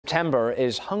September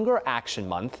is Hunger Action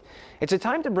Month. It's a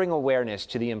time to bring awareness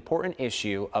to the important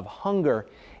issue of hunger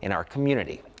in our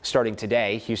community. Starting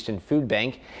today, Houston Food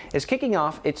Bank is kicking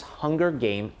off its Hunger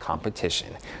Game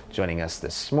competition. Joining us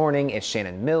this morning is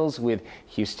Shannon Mills with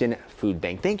Houston Food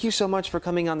Bank. Thank you so much for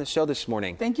coming on the show this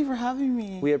morning. Thank you for having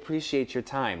me. We appreciate your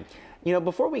time. You know,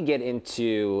 before we get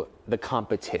into the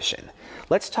competition,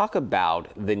 let's talk about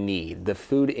the need, the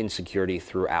food insecurity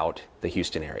throughout the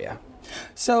Houston area.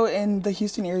 So in the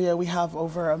Houston area, we have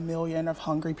over 1 million of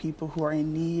hungry people who are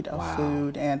in need of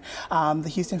food. And the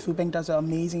Houston Food Bank does an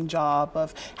amazing job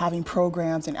of having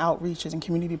programs and outreaches and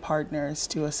community partners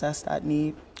to assess that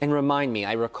need. And remind me,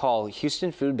 I recall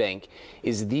Houston Food Bank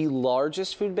is the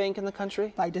largest food bank in the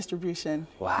country? By distribution.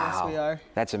 Wow. Yes, we are.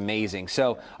 That's amazing.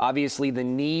 So obviously the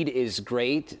need is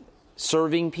great,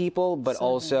 serving people, but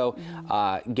also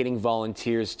getting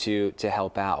volunteers to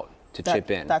help out. To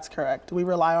chip in. That's correct. We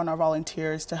rely on our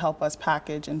volunteers to help us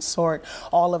package and sort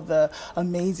all of the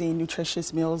amazing,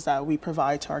 nutritious meals that we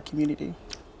provide to our community.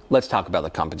 Let's talk about the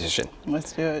competition.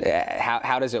 Let's do it.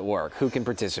 How does it work? Who can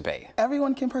participate?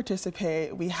 Everyone can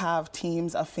participate. We have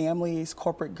teams of families,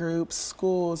 corporate groups,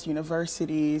 schools,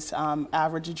 universities,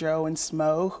 average Joe and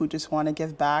Smo who just want to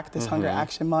give back this Hunger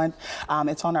Action Month.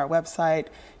 It's on our website,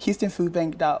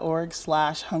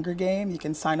 houstonfoodbank.org/hungergame. You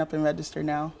can sign up and register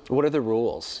now. What are the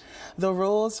rules? The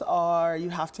rules are you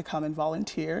have to come and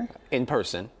volunteer. In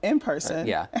person. In person.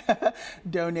 Yeah.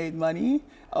 Donate money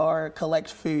or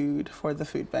collect food for the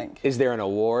food bank. Is there an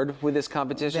award with this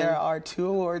competition? There are 2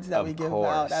 awards that we give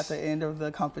out at the end of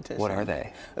the competition. What are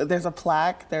they? There's a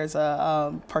plaque, there's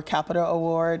a per capita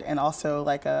award, and also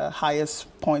like a highest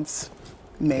points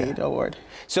made award.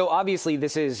 So obviously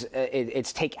this is,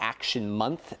 it's Take Action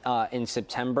Month in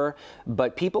September,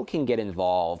 but people can get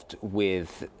involved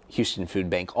with Houston Food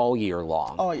Bank all year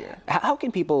long. All year. How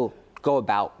can people go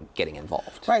about getting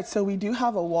involved? Right, so we do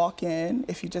have a walk-in.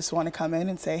 If you just want to come in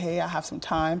and say, hey, I have some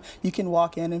time, you can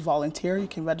walk in and volunteer. You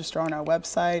can register on our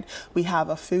website. We have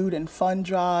a food and fun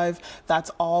drive that's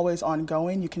always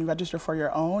ongoing. You can register for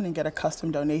your own and get a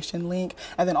custom donation link,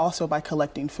 and then also by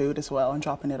collecting food as well and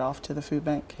dropping it off to the food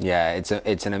bank. Yeah,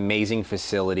 it's an amazing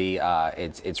facility.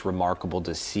 It's remarkable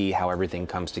to see how everything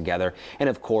comes together, and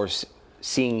of course,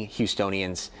 seeing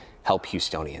Houstonians help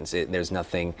Houstonians. There's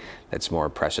nothing that's more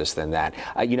precious than that.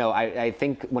 You know, I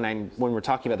think when we're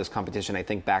talking about this competition, I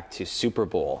think back to Super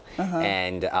Bowl,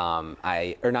 and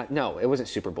it wasn't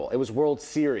Super Bowl. It was World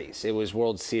Series. It was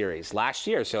World Series last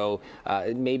year. So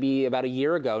maybe about a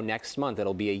year ago, next month,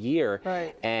 it'll be a year.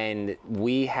 Right. And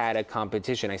we had a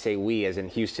competition. I say we, as in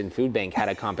Houston Food Bank, had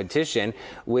a competition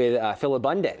with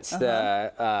Philabundance,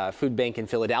 the food bank in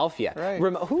Philadelphia. Right.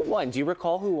 Who won? Do you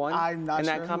recall who won? I'm not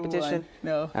sure in that competition?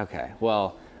 Who won. No. Okay,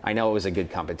 well, I know it was a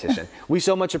good competition. We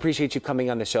so much appreciate you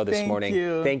coming on the show this morning. Thank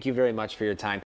you. Thank you very much for your time.